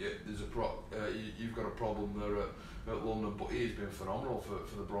think there's you've got a problem there at London, but he's been phenomenal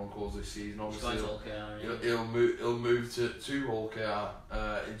for the Broncos this season. Obviously, he'll move to Hull KR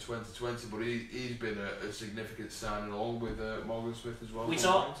in 2020, but he's been a significant signing along with Morgan Smith as well. We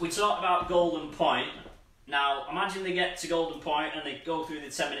talked about Golden Point. Now, imagine they get to Golden Point and they go through the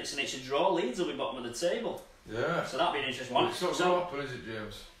 10 minutes and it's a draw. Leeds will be bottom of the table. Yeah. So that'll be an interesting one. It's not going to happen, is it,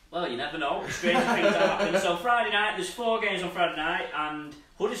 James? Well, you never know. Strange things happen. So Friday night, there's 4 games on Friday night, and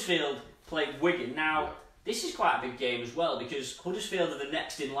Huddersfield play Wigan. Now, this is quite a big game as well because Huddersfield are the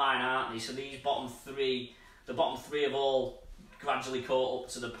next in line, aren't they? So these bottom 3, the bottom 3 have all gradually caught up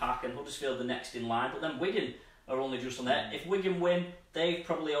to the pack, and Huddersfield are the next in line. But then Wigan are only just on there. If Wigan win, they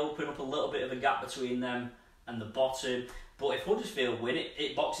probably open up a little bit of a gap between them and the bottom. But if Huddersfield win,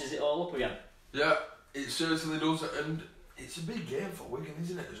 it boxes it all up again. Yeah, it certainly does, and it's a big game for Wigan,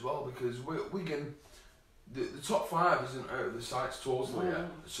 isn't it, as well? Because Wigan, the top 5 isn't out of the sights totally yet,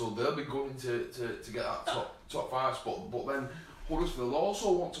 so they'll be going to get that top 5 spot. But then Huddersfield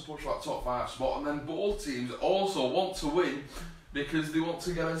also want to push that top 5 spot, and then both teams also want to win because they want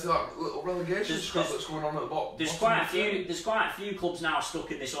to get into that little relegation scrap that's going on at the bottom. There's quite a few clubs now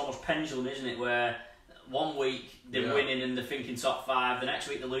stuck in this almost pendulum, isn't it, where one week they're winning and they're thinking top 5, the next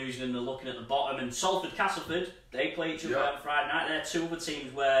week they're losing and they're looking at the bottom. And Salford, Castleford, they play each other on Friday night. They're 2 other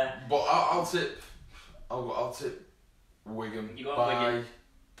teams where. But I'll tip Wigan by Wigan.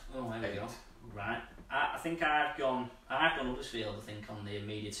 Oh, there we go. Right. I think I've gone Huddersfield. I think on the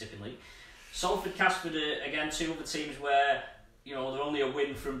media tipping league. Salford, Castleford are again 2 other teams where. They're only a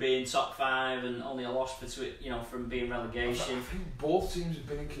win from being top 5 and only a loss from being relegation. I think both teams have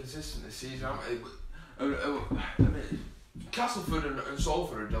been inconsistent this season. Castleford and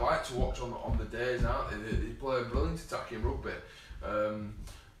Salford are a delight to watch on the days, aren't they? They play a brilliant attacking rugby.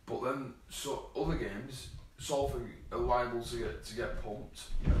 But then other games, Salford are liable to get pumped.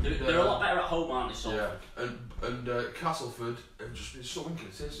 They're a lot better at home, aren't they, Salford? Yeah, and Castleford have just been so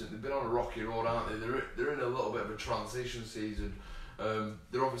inconsistent. They've been on a rocky road, aren't they? They're in a little bit of a transition season.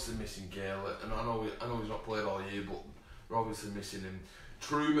 They're obviously missing Gale, and I know he's not played all year, but they're obviously missing him.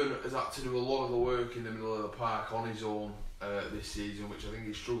 Truman has had to do a lot of the work in the middle of the park on his own this season, which I think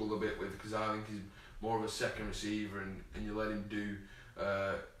he struggled a bit with because I think he's more of a second receiver and you let him do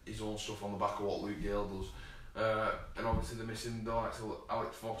his own stuff on the back of what Luke Gale does. and obviously they're missing the likes of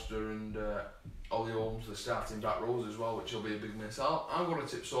Alex Foster and Ollie Holmes, the starting back rows as well, which will be a big miss. I'm going to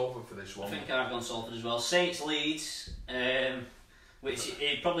tip Salford for this one. I think I've gone Salford as well. Saints Leeds, which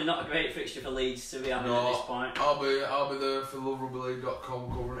is probably not a great fixture for Leeds to be having at this point. I'll be there for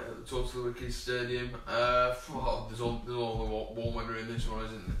loverugbyleague.com covering it at the Totally Wicked Stadium. There's only one winner in this one,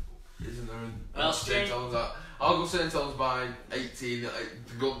 isn't there? Well, St Helens. I'll go St Helens by 18. They're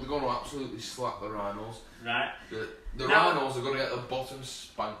going to absolutely slap the Rhinos. Right. The Rhinos are going to get the bottom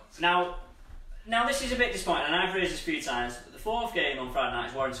spanked. Now this is a bit disappointing, and I've raised this a few times. The fourth game on Friday night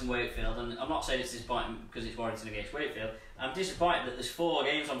is Warrington-Wakefield, and I'm not saying it's disappointing because it's Warrington against Wakefield. I'm disappointed that there's 4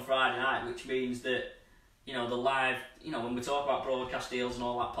 games on Friday night, which means that, the live, when we talk about broadcast deals and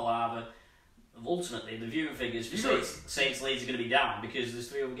all that palaver, ultimately the viewing figures for Saints Leeds are going to be down because there's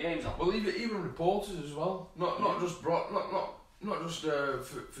 3 other games on. Well, even reporters as well, not just for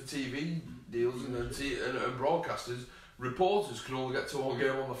TV deals and broadcasters. Reporters can only get to one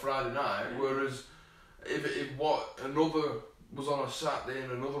game on the Friday night, whereas if another was on a Saturday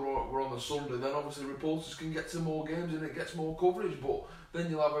and another were on the Sunday, then obviously reporters can get to more games and it gets more coverage. But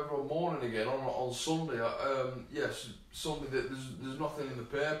then you'll have everyone mourning again on Sunday. Yes, Sunday there's nothing in the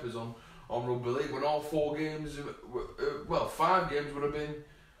papers on rugby league when all 4 games, 5 games would have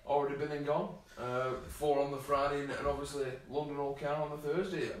already been and gone. 4 on the Friday and obviously London all count on the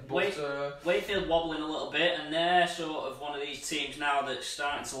Thursday. But Wakefield wobbling a little bit, and they're sort of one of these teams now that's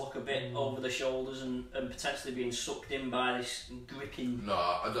starting to look a bit over the shoulders and potentially being sucked in by this gripping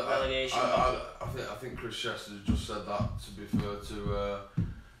relegation. I think Chris Chester just said that to be fair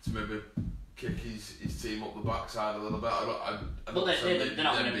to maybe kick his team up the backside a little bit. I don't see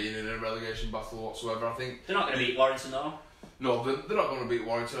them being in a relegation battle whatsoever. I think they're not going to beat Warrington though. No, they're not going to beat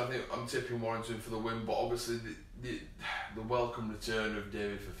Warrington. I think I'm tipping Warrington for the win, but obviously the welcome return of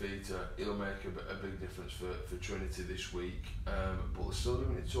David Fafita, he'll make a big difference for Trinity this week. But they're still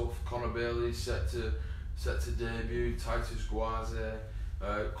doing it tough. Connor Bailey's set to debut. Titus Guaze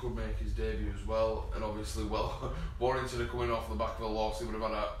could make his debut as well, and obviously, Warrington are coming off the back of a loss. They would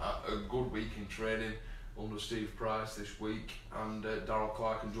have had a good week in training under Steve Price this week, and Darryl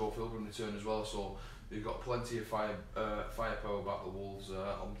Clark and Joe Philbin return as well. So they've got plenty of firepower back the Wolves.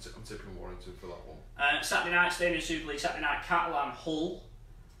 I'm tipping Warrington for that one. Saturday night, staying in Super League. Saturday night, Catalan Hull.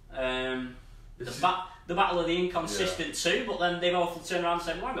 The battle of the inconsistent too, but then they both turn around and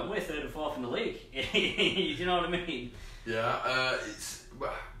say, "Well, hang on, we're 3rd and 4th in the league." Do you know what I mean? Yeah,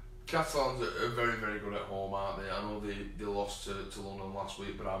 Catalans are very, very good at home, aren't they? I know they lost to London last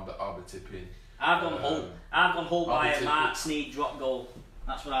week, but I'll be tipping. I've gone Hull. I've gone Hull by a Mark Sneed drop goal.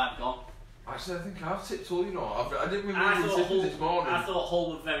 That's what I've gone. Actually, I think I've tipped Hull. I didn't really tip this morning. I thought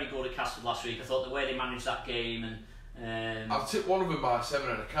Hull were very good at Castle last week. I thought the way they managed that game and. I've tipped one of them by 7,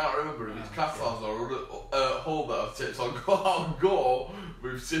 and I can't remember if it's Catalans or Hull that I've tipped. So I'll go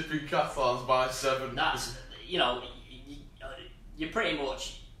with tipping Catalans by 7. That's you pretty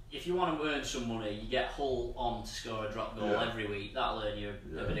much. If you want to earn some money, you get Hull on to score a drop goal every week. That'll earn you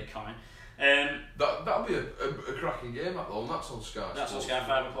a bit of coin. That'll be a cracking game, that though, and that's on Sky. That's on Sky,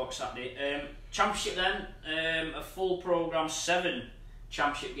 5 o'clock Saturday. Championship then, a full programme, 7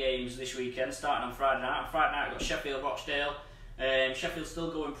 championship games this weekend, starting on Friday night. On Friday night we've got Sheffield Rochdale. Sheffield's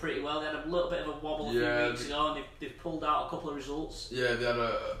still going pretty well. They had a little bit of a wobble a few weeks ago, and they've pulled out a couple of results. Yeah, they had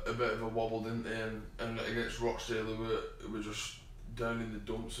a bit of a wobble, didn't they? And against Rochdale, they were just down in the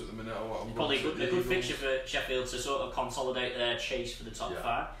dumps at the minute. Probably a good fixture for Sheffield to sort of consolidate their chase for the top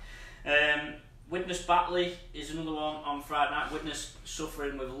 5. Widnes Batley is another one on Friday night. Widnes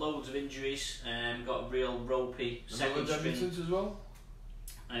suffering with loads of injuries, got a real ropey second string. As well?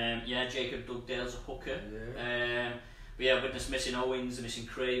 Jacob Dugdale's a hooker. But Widnes missing Owens, they're missing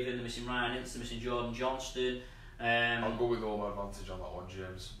Craven, they're missing Ryan Ince, they're missing Jordan Johnston. I'll go with home advantage on that one,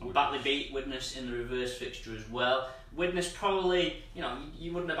 James. Batley beat Widnes in the reverse fixture as well. Widnes probably,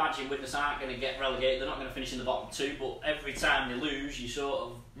 you wouldn't imagine Widnes aren't going to get relegated. They're not going to finish in the bottom 2, but every time they lose, you sort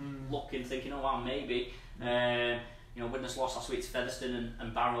of looking, thinking, oh well, maybe. Widnes lost last week to Featherstone,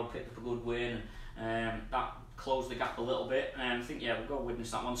 and Barrow picked up a good win, and that closed the gap a little bit. I think we'll go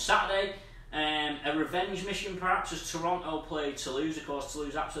Widnes that one. Saturday, a revenge mission perhaps as Toronto played Toulouse. Of course,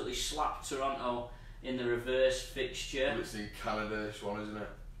 Toulouse absolutely slapped Toronto in the reverse fixture. It's in Canada, this one, isn't it?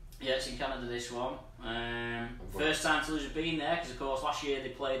 Yeah, it's in Canada, this one. First time Toulouse have been there, because of course last year they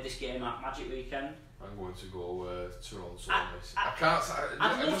played this game at Magic Weekend. I'm going to go Toronto on this.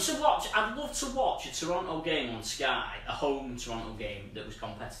 I'd love to watch a Toronto game on Sky, a home Toronto game that was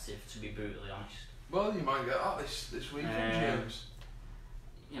competitive, to be brutally honest. Well, you might get that this weekend, James.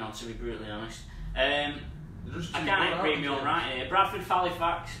 To be brutally honest. Just I can't agree with me on right here. Bradford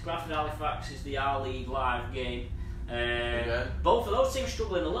Halifax is the R-League live game. Both of those teams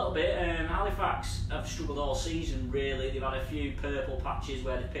struggling a little bit. Halifax have struggled all season really. They've had a few purple patches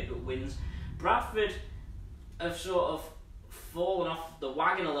where they've picked up wins. Bradford have sort of fallen off the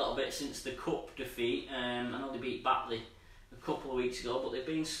wagon a little bit since the cup defeat. I know they beat Batley a couple of weeks ago, but they've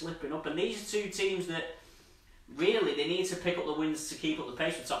been slipping up. And these are two teams that really they need to pick up the wins to keep up the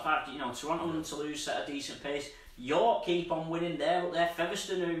pace for the top five. You know, Toronto and Toulouse set a decent pace. York keep on winning, they're up there.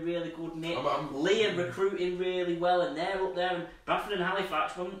 Featherstone are in really good nick. Lee are recruiting really well and they're up there. And Bradford and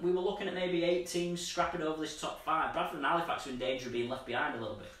Halifax, when we were looking at maybe 8 teams scrapping over this top 5, Bradford and Halifax are in danger of being left behind a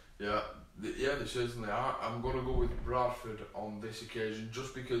little bit. Yeah, they certainly are. I'm going to go with Bradford on this occasion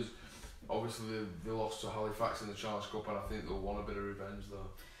just because obviously they lost to Halifax in the Challenge Cup and I think they'll want a bit of revenge though.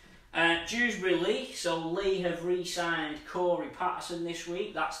 Dewsbury Lee, so Lee have re-signed Corey Patterson this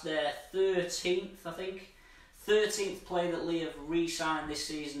week. That's their 13th, I think. 13th player that Lee have re-signed this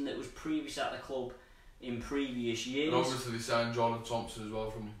season that was previous at the club in previous years. And obviously they signed Jordan Thompson as well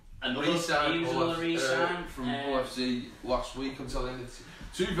from another re-sign from Hull FC last week until the end of the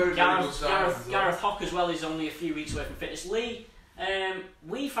two very good signings. Gareth Hock as well is only a few weeks away from fitness. Lee,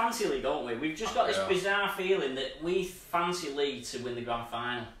 we fancy Lee, don't we? We've just got this bizarre feeling that we fancy Lee to win the grand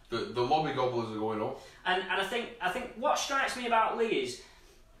final. The lobby gobblers are going up. And I think what strikes me about Lee is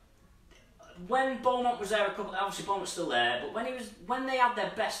when Beaumont was there obviously Beaumont's still there, but when they had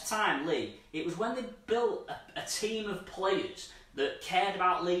their best time, Lee, it was when they built a team of players that cared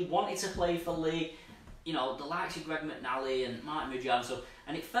about Lee, wanted to play for Lee, you know, the likes of Greg McNally and Martin Mujahid and stuff,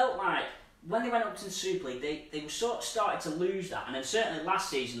 and it felt like when they went up to the Super League, they were sort of started to lose that, and then certainly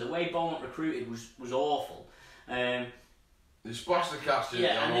last season, the way Beaumont recruited was awful. They splashed the cast in,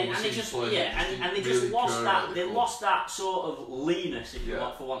 and they just lost that. They lost that sort of leanness, if you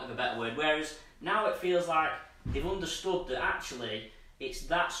want, for want of a better word. Whereas now it feels like they've understood that actually it's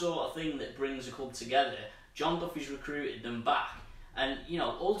that sort of thing that brings a club together. John Duffy's recruited them back, and you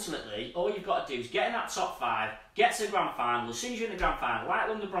know ultimately all you've got to do is get in that top 5, get to the grand final. As soon as you're in the grand final, like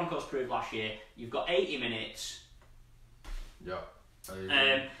London Broncos proved last year, you've got 80 minutes. Yeah. I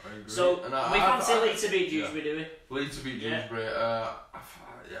agree. So we fancy Lee to beat Dewsbury, do we? Lee to beat Dewsbury. I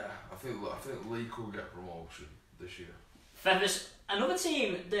think Lee could get promotion this year. Another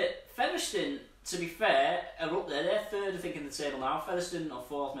team that Featherstone, to be fair, are up there. They're 3rd, I think, in the table now. Featherstone or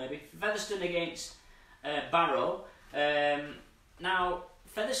 4th, maybe. Featherstone against Barrow. Now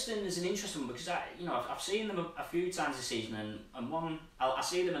Featherstone is an interesting one because I've seen them a few times this season, and I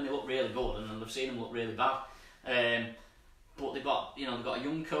see them and they look really good, and I've seen them look really bad. But they've got a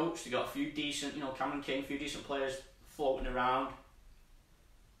young coach, they've got a few decent, Cameron King, a few decent players floating around.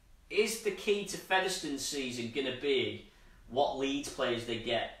 Is the key to Featherstone's season going to be what Leeds players they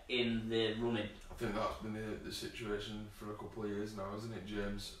get in the running? I think that's been the situation for a couple of years now, isn't it,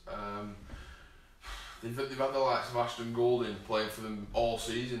 James? They've had the likes of Ashton Golding playing for them all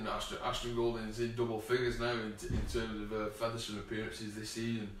season. Ashton Golding's in double figures now in terms of Featherstone appearances this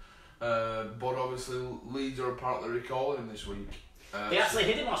season. But obviously Leeds are apparently recalling him this week. They actually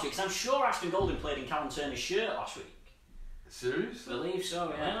hit him last week because I'm sure Ashton Golding played in Callum Turner's shirt last week. Seriously? I believe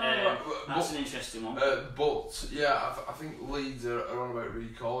so, yeah. That's an interesting one. But yeah, I think Leeds are on about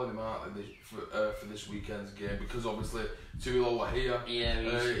recalling him out for this weekend's game because obviously Tuilo Lahia. Yeah,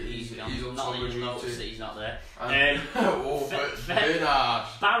 he's on top of duty. That he's not there.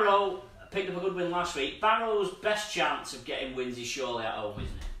 Barrow picked up a good win last week. Barrow's best chance of getting wins is surely at home,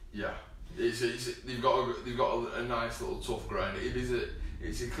 isn't it? Yeah, they've got a nice little tough ground.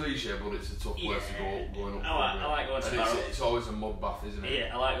 It's a cliche, but it's a tough place to go going up. I like going to Barrow. It's always a mud bath, isn't it?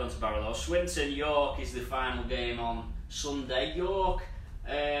 Yeah, I like going to Barrow though. Swinton York is the final game on Sunday. York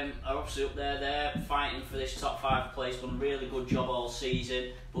are obviously up there. They're fighting for this top 5 place. Done a really good job all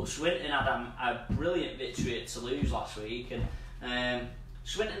season. But Swinton had a brilliant victory at Toulouse last week, and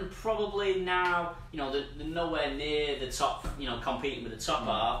Swinton probably now, they're nowhere near the top, competing with the top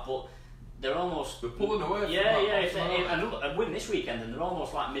half, but they're pulling away. If a win this weekend, then they're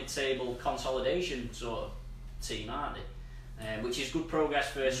almost like mid-table consolidation sort of team, aren't they? Which is good progress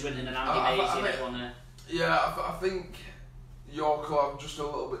for Swinton and Andy Mays and everyone there. Yeah, I think York will have just a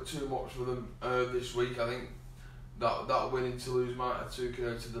little bit too much for them this week. I think that win in Toulouse might have taken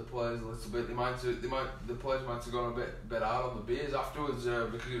out to the players a little bit. The players might have gone a bit hard on the beers afterwards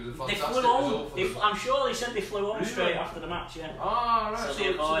because it was a fantastic result for them. I'm sure they said they flew on straight after the match. Yeah. Ah, right. So they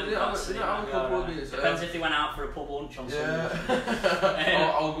avoided that. They have a couple of beers. Depends if they went out for a pub lunch on Sunday.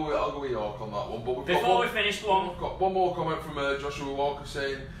 I'll go with York on that one. But before we finish, we've got one more comment from Joshua Walker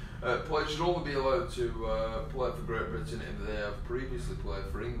saying players should only be allowed to play for Great Britain if they have previously played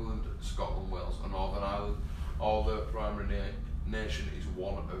for England, Scotland, Wales and Northern Ireland. or the primary nation is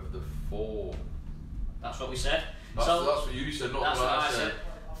one of the 4. That's what we said. That's what you said, not what I said.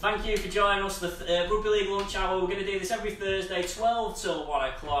 Thank you for joining us. The Rugby League Lunch Hour. We're going to do this every Thursday, 12 till 1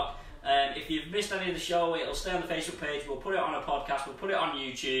 o'clock. If you've missed any of the show, it'll stay on the Facebook page. We'll put it on a podcast. We'll put it on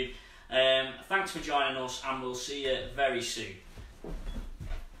YouTube. Thanks for joining us, and we'll see you very soon.